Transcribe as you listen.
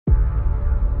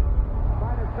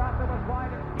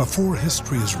Before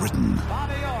history is written,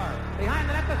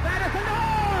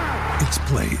 it's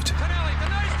played.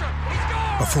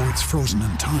 Before it's frozen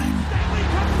in time,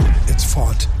 it's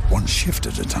fought one shift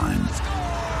at a time.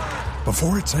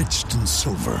 Before it's etched in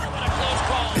silver,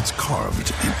 it's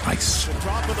carved in ice.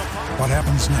 What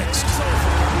happens next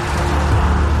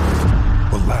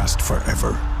will last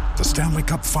forever. The Stanley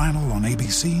Cup Final on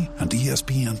ABC and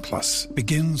ESPN Plus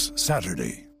begins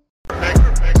Saturday.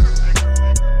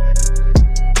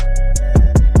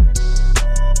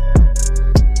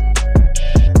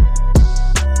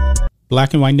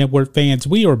 Black and White Network fans,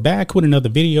 we are back with another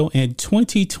video, and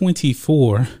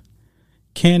 2024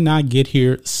 cannot get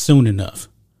here soon enough.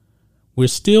 We're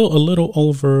still a little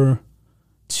over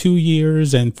 2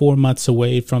 years and 4 months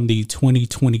away from the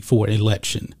 2024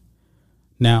 election.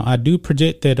 Now, I do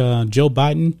predict that Joe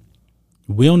Biden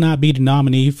will not be the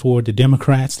nominee for the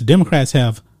Democrats. The Democrats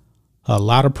have a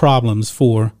lot of problems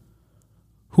for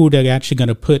who they're actually going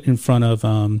to put in front of,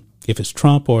 if it's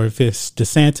Trump or if it's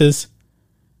DeSantis.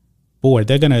 Boy,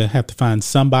 they're going to have to find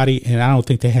somebody, and I don't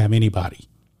think they have anybody.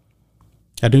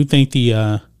 I do think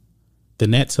the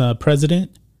next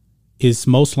president is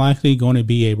most likely going to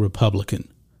be a Republican,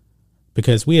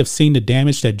 because we have seen the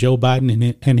damage that Joe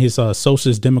Biden and his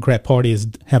Socialist Democrat Party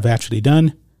have actually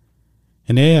done.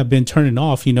 And they have been turning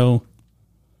off,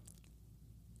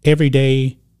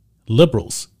 everyday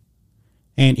liberals.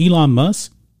 And Elon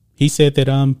Musk, he said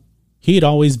that he had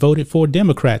always voted for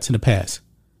Democrats in the past.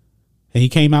 And he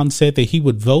came out and said that he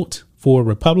would vote for a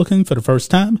Republican for the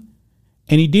first time.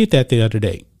 And he did that the other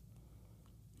day.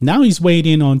 Now he's weighed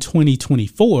in on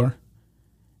 2024.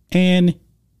 And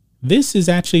this is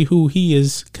actually who he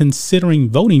is considering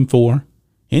voting for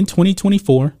in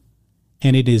 2024.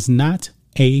 And it is not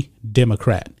a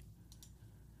Democrat.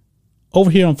 Over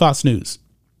here on Fox News,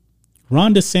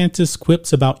 Ron DeSantis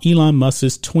quips about Elon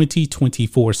Musk's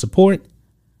 2024 support.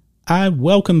 I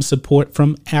welcome support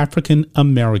from African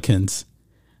Americans.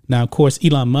 Now, of course,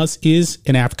 Elon Musk is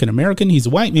an African American. He's a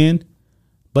white man,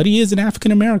 but he is an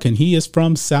African American. He is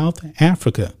from South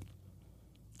Africa.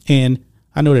 And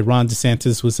I know that Ron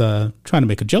DeSantis was trying to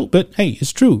make a joke, but hey,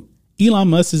 it's true. Elon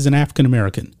Musk is an African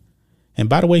American. And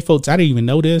by the way, folks, I didn't even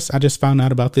know this. I just found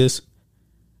out about this.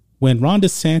 When Ron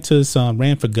DeSantis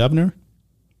ran for governor,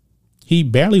 he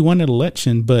barely won an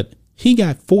election, but he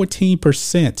got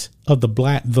 14% of the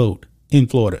black vote in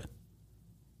Florida.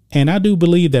 And I do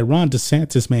believe that Ron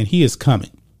DeSantis, man, he is coming.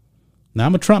 Now,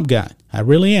 I'm a Trump guy. I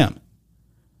really am.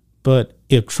 But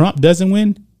if Trump doesn't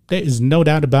win, there is no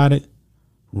doubt about it.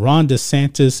 Ron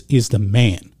DeSantis is the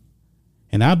man.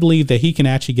 And I believe that he can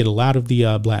actually get a lot of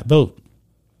the black vote.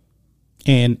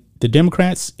 And the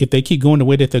Democrats, if they keep going the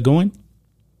way that they're going,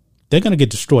 they're going to get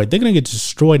destroyed. They're going to get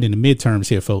destroyed in the midterms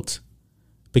here, folks.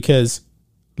 Because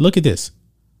look at this.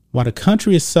 While the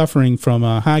country is suffering from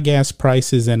high gas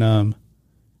prices and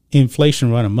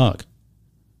inflation run amok,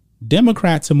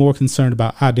 Democrats are more concerned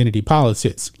about identity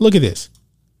politics. Look at this.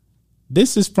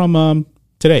 This is from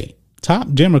today.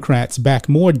 Top Democrats back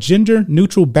more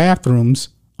gender-neutral bathrooms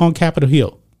on Capitol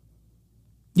Hill.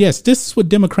 Yes, this is what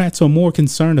Democrats are more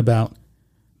concerned about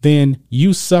than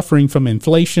you suffering from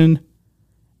inflation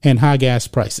and high gas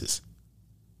prices.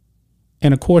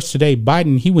 And of course, today,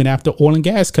 Biden, he went after oil and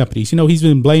gas companies. He's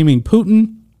been blaming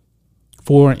Putin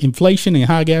for inflation and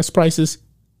high gas prices.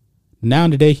 Now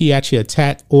today, he actually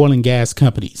attacked oil and gas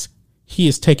companies. He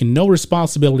has taken no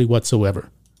responsibility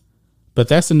whatsoever. But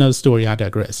that's another story. I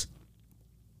digress.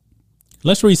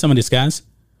 Let's read some of this, guys.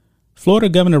 Florida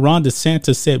Governor Ron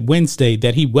DeSantis said Wednesday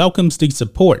that he welcomes the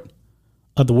support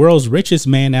of the world's richest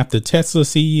man after Tesla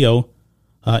CEO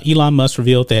Elon Musk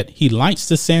revealed that he likes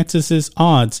DeSantis'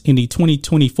 odds in the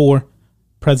 2024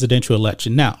 presidential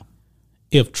election. Now,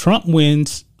 if Trump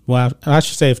wins, well, I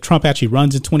should say if Trump actually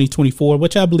runs in 2024,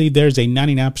 which I believe there's a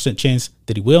 99% chance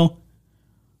that he will,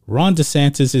 Ron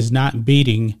DeSantis is not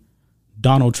beating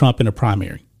Donald Trump in a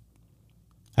primary.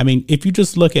 I mean, if you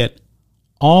just look at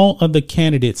all of the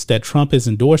candidates that Trump has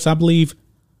endorsed, I believe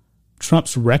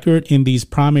Trump's record in these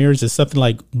primaries is something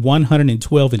like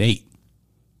 112-8.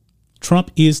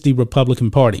 Trump is the Republican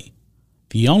Party.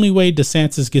 The only way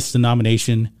DeSantis gets the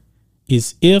nomination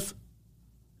is if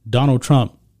Donald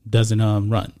Trump doesn't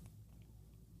run.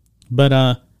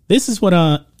 But this is what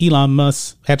Elon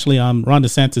Musk, actually Ron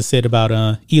DeSantis said about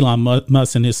Elon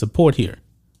Musk and his support here.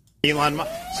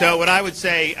 So what I would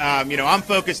say, I'm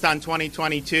focused on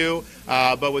 2022,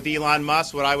 but with Elon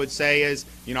Musk, what I would say is,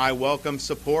 I welcome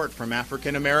support from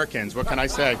African Americans. What can I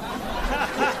say?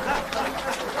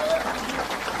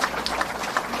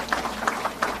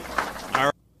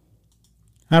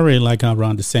 I really like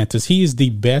Ron DeSantis. He is the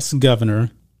best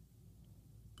governor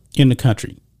in the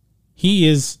country. he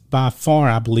is by far,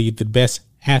 I believe, the best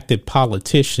active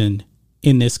politician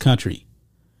in this country.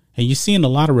 And you're seeing a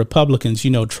lot of Republicans,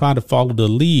 try to follow the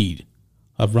lead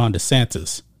of Ron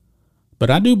DeSantis. But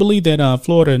I do believe that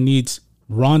Florida needs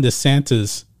Ron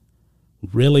DeSantis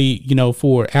really,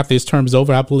 for after his term is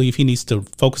over. I believe he needs to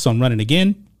focus on running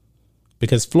again,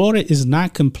 because Florida is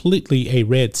not completely a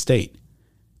red state.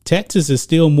 Texas is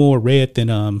still more red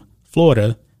than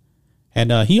Florida.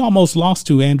 And he almost lost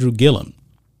to Andrew Gillum,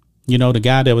 the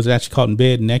guy that was actually caught in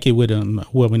bed naked with him.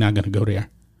 Well, we're not going to go there.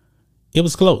 It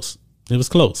was close.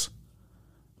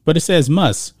 But it says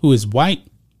Musk, who is white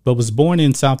but was born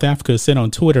in South Africa, said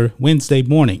on Twitter Wednesday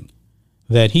morning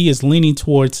that he is leaning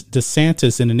towards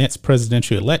DeSantis in the next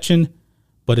presidential election,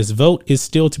 but his vote is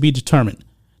still to be determined.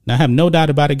 Now, I have no doubt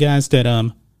about it, guys, that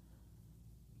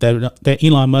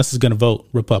Elon Musk is going to vote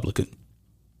Republican.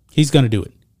 He's going to do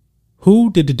it.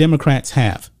 Who did the Democrats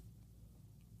have?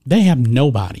 They have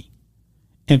nobody.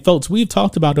 And folks, we've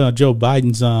talked about Joe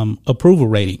Biden's approval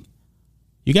rating.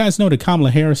 You guys know that Kamala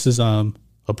Harris's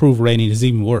approval rating is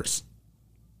even worse.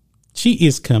 She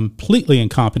is completely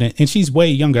incompetent, and she's way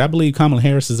younger. I believe Kamala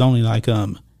Harris is only like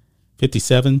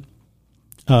 57.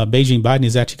 Beijing Biden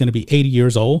is actually going to be 80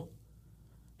 years old.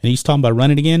 And he's talking about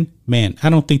running again. Man, I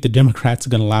don't think the Democrats are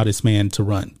going to allow this man to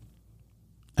run.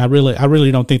 I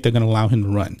really don't think they're going to allow him to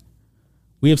run.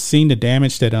 We have seen the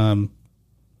damage that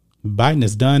Biden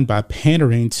has done by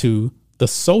pandering to the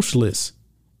socialists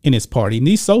in his party. And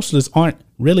these socialists aren't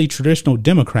really traditional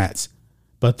Democrats,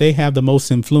 but they have the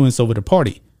most influence over the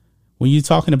party. When you're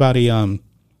talking about an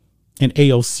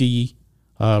AOC,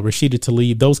 Rashida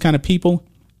Tlaib, those kind of people,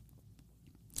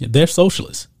 they're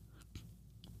socialists,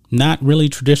 not really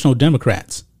traditional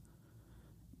Democrats.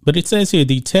 But it says here,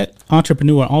 the tech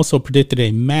entrepreneur also predicted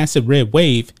a massive red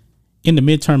wave in the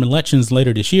midterm elections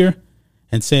later this year,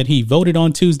 and said he voted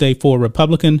on Tuesday for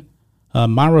Republican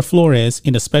Mayra Flores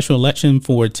in a special election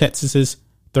for Texas's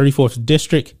 34th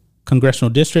district,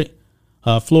 congressional district.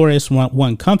 Flores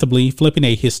won comfortably, flipping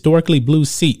a historically blue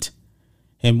seat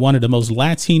in one of the most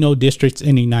Latino districts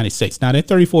in the United States. Now, that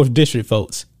 34th district,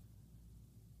 folks,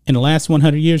 in the last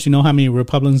 100 years, you know how many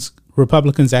Republicans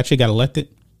actually got elected?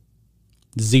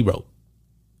 0.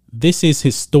 This is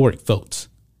historic, folks.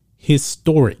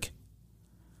 Historic.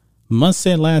 Musk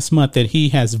said last month that he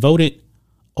has voted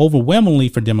overwhelmingly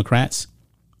for Democrats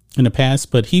in the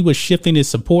past, but he was shifting his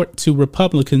support to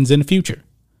Republicans in the future.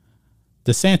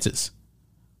 DeSantis,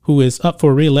 who is up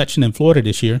for re-election in Florida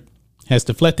this year, has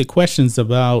deflected questions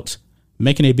about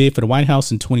making a bid for the White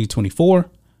House in 2024,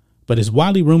 but is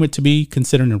widely rumored to be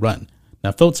considering a run.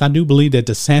 Now, folks, I do believe that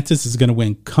DeSantis is going to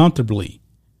win comfortably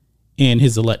in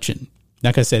his election.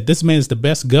 Like I said, this man is the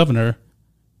best governor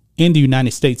in the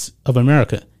United States of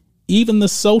America. Even the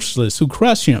socialists who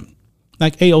crush him,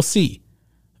 like AOC,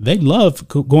 they love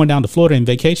going down to Florida and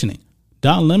vacationing.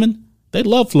 Don Lemon, they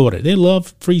love Florida. They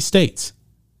love free states.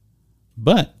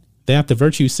 But they have the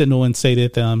virtue signal and say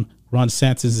that Ron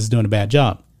DeSantis is doing a bad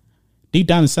job. Deep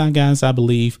down inside, guys, I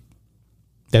believe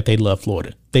that they love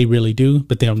Florida. They really do,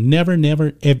 but they'll never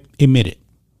admit it.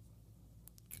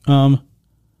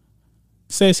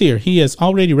 Says here, he has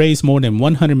already raised more than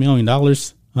 $100 million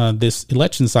this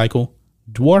election cycle,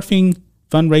 dwarfing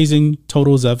fundraising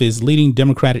totals of his leading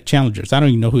Democratic challengers. I don't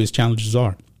even know who his challengers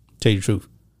are, to tell you the truth.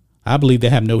 I believe they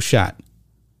have no shot,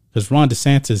 because Ron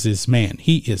DeSantis is, man,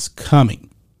 he is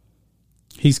coming.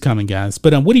 He's coming, guys.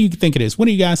 But what do you think it is? What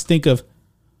do you guys think of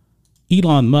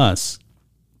Elon Musk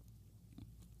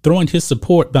throwing his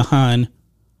support behind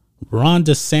Ron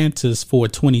DeSantis for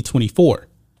 2024?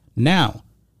 Now,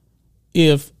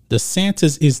 if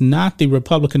DeSantis is not the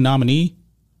Republican nominee,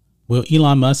 will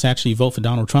Elon Musk actually vote for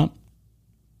Donald Trump?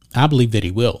 I believe that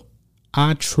he will.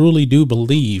 I truly do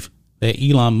believe that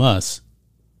Elon Musk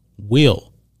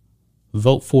will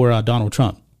vote for Donald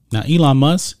Trump. Now, Elon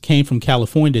Musk came from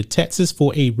California to Texas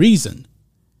for a reason.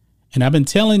 And I've been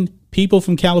telling people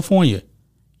from California,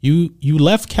 you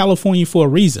left California for a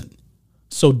reason.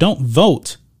 So don't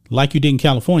vote like you did in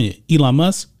California. Elon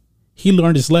Musk, he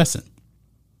learned his lesson.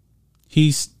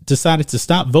 He's decided to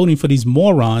stop voting for these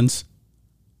morons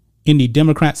in the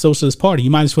Democrat Socialist Party.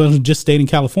 You might as well have just stayed in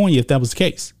California if that was the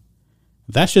case.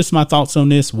 That's just my thoughts on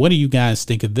this. What do you guys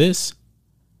think of this?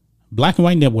 Black and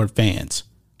White Network fans,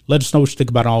 let us know what you think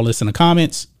about all this in the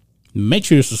comments. Make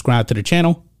sure you subscribe to the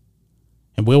channel,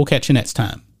 and we'll catch you next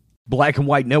time. Black and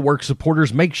White Network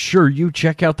supporters, make sure you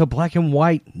check out the Black and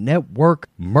White Network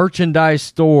merchandise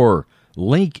store.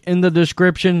 Link in the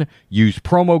description. Use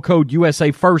promo code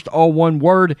USA First, all one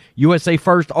word. USA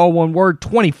First, all one word.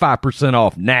 25%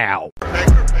 off now.